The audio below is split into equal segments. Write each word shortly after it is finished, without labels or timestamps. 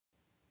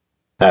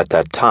At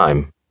that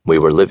time, we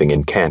were living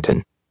in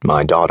Canton,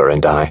 my daughter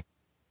and I,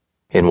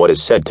 in what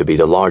is said to be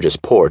the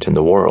largest port in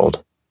the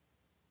world.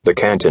 The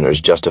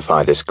Cantoners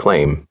justify this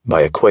claim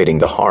by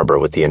equating the harbor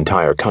with the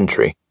entire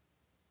country.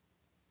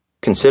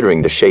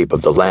 Considering the shape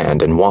of the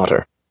land and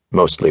water,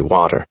 mostly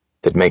water,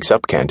 that makes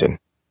up Canton,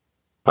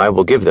 I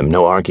will give them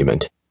no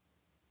argument.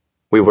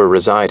 We were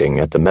residing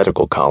at the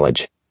medical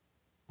college,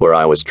 where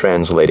I was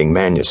translating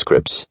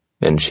manuscripts,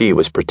 and she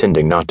was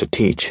pretending not to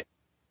teach,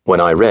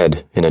 when I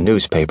read in a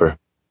newspaper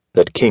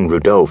that King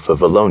Rudolph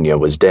of Wallonia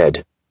was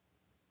dead.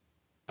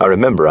 I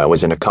remember I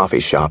was in a coffee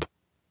shop,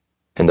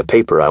 and the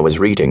paper I was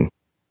reading,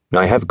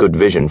 I have good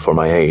vision for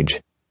my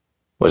age,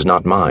 was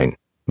not mine,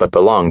 but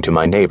belonged to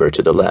my neighbor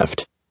to the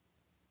left.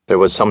 There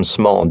was some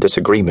small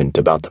disagreement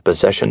about the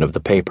possession of the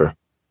paper,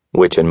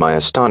 which in my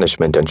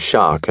astonishment and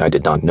shock I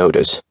did not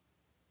notice.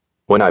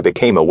 When I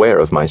became aware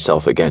of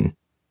myself again,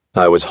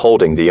 I was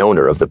holding the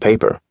owner of the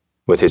paper,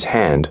 with his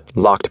hand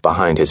locked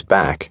behind his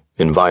back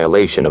in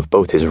violation of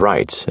both his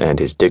rights and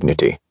his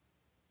dignity.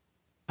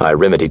 I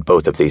remedied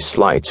both of these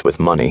slights with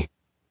money,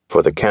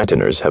 for the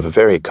Cantoners have a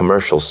very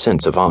commercial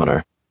sense of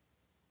honor,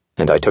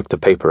 and I took the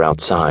paper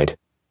outside.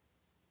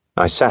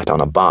 I sat on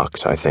a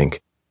box, I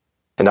think,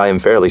 and I am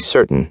fairly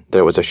certain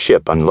there was a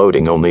ship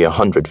unloading only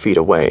 100 feet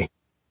away,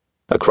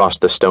 across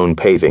the stone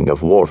paving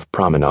of Wharf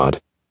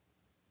Promenade.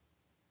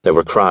 There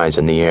were cries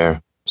in the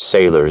air,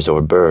 sailors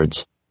or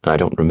birds, I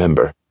don't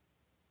remember.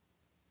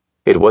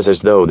 It was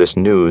as though this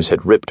news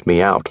had ripped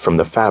me out from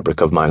the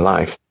fabric of my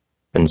life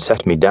and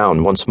set me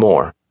down once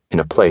more in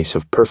a place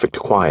of perfect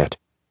quiet,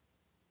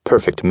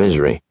 perfect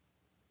misery,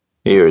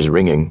 ears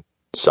ringing,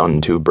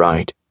 sun too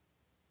bright.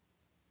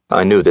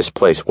 I knew this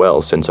place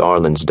well since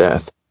Arlen's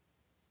death.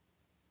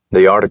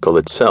 The article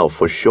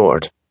itself was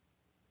short.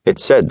 It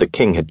said the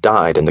king had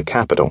died in the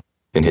capital,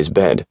 in his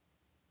bed.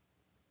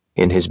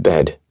 In his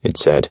bed, it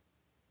said.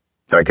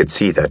 I could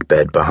see that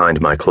bed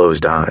behind my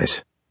closed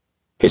eyes.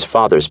 His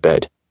father's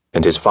bed,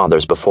 and his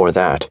father's before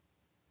that,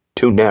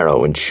 too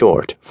narrow and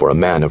short for a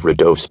man of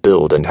Rudolph's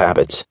build and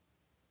habits.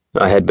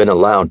 I had been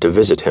allowed to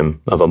visit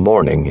him of a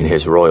morning in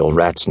his royal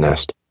rat's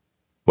nest,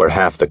 where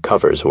half the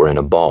covers were in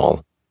a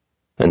ball,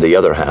 and the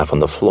other half on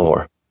the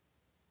floor.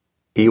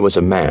 He was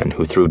a man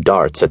who threw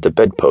darts at the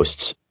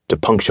bedposts to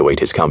punctuate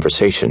his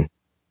conversation,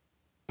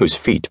 whose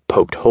feet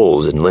poked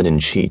holes in linen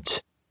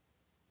sheets.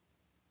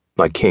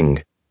 My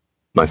king,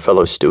 my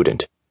fellow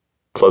student,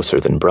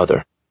 closer than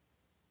brother.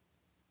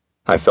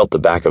 I felt the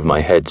back of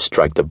my head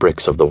strike the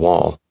bricks of the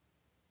wall,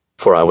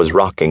 for I was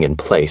rocking in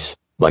place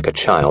like a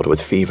child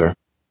with fever.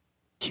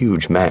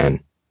 Huge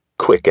man,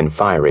 quick and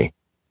fiery,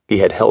 he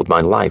had held my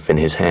life in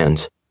his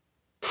hands,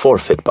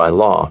 forfeit by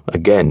law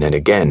again and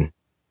again,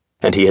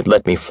 and he had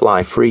let me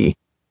fly free.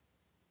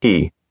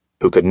 He,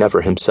 who could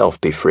never himself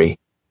be free.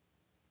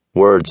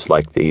 Words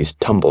like these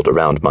tumbled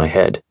around my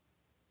head,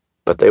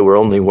 but they were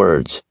only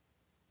words,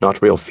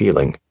 not real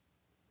feeling,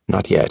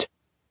 not yet.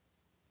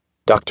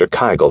 Dr.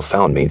 Keigel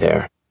found me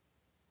there.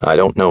 I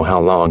don't know how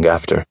long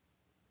after.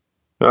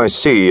 I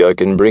see I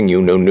can bring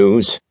you no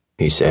news,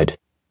 he said.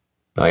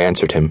 I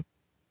answered him.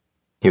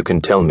 You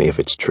can tell me if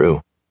it's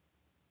true.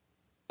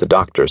 The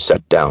doctor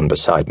sat down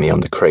beside me on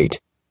the crate,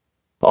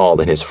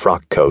 all in his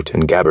frock coat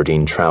and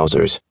gabardine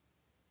trousers.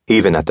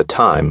 Even at the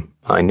time,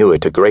 I knew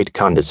it a great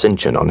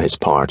condescension on his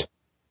part.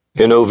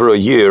 In over a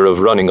year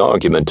of running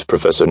argument,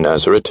 Professor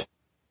Nazareth,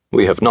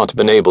 we have not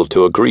been able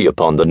to agree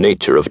upon the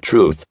nature of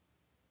truth.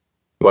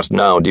 What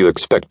now do you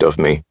expect of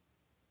me?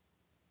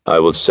 I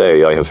will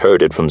say I have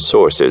heard it from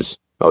sources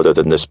other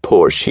than this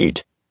poor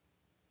sheet.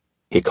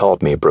 He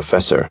called me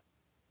professor,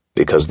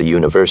 because the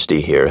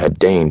university here had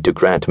deigned to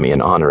grant me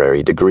an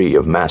honorary degree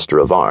of Master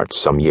of Arts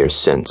some years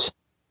since.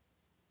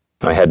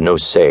 I had no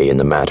say in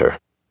the matter.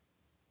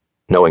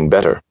 Knowing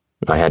better,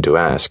 I had to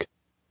ask.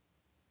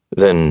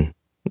 Then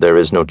there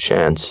is no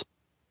chance?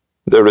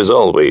 There is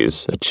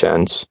always a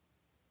chance.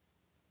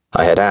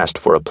 I had asked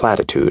for a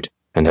platitude,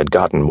 and had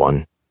gotten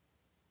one.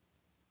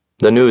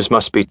 The news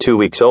must be 2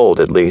 weeks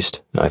old at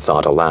least, I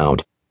thought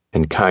aloud,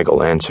 and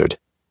Keigel answered.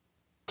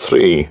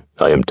 3,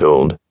 I am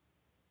told.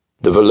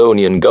 The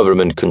Wallonian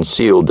government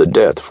concealed the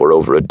death for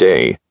over a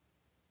day,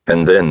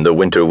 and then the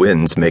winter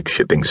winds make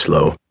shipping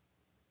slow.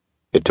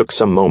 It took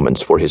some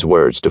moments for his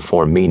words to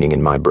form meaning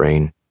in my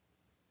brain.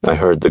 I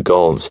heard the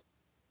gulls.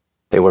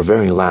 They were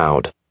very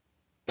loud.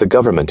 The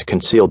government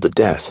concealed the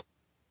death.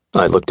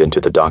 I looked into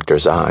the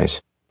doctor's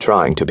eyes,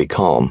 trying to be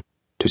calm,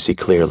 to see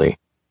clearly.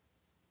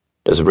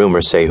 Does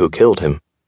rumor say who killed him?